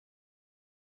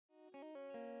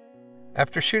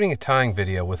After shooting a tying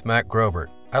video with Matt Grobert,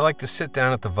 I like to sit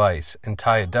down at the vise and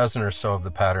tie a dozen or so of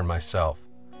the pattern myself.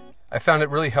 I found it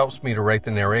really helps me to write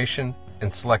the narration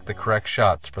and select the correct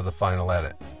shots for the final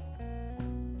edit.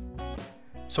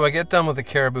 So I get done with the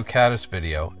Caribou Caddis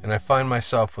video and I find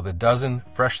myself with a dozen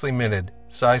freshly minted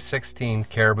size 16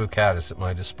 Caribou Caddis at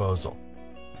my disposal.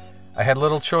 I had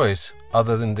little choice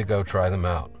other than to go try them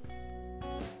out.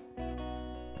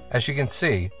 As you can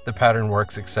see, the pattern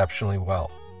works exceptionally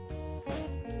well.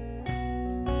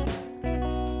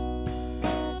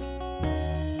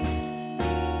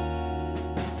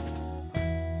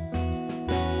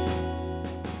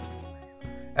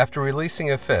 After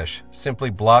releasing a fish, simply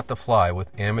blot the fly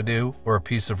with Amadou or a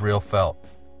piece of real felt.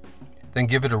 Then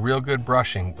give it a real good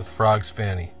brushing with Frog's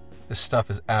Fanny. This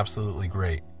stuff is absolutely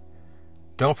great.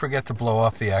 Don't forget to blow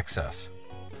off the excess.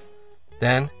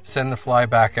 Then send the fly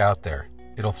back out there.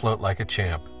 It'll float like a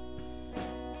champ.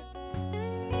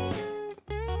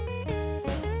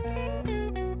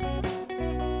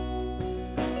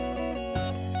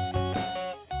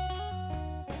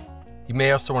 You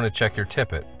may also want to check your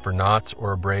tippet for knots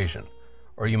or abrasion,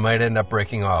 or you might end up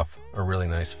breaking off a really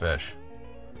nice fish.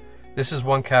 This is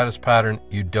one caddis pattern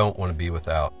you don't want to be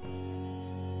without.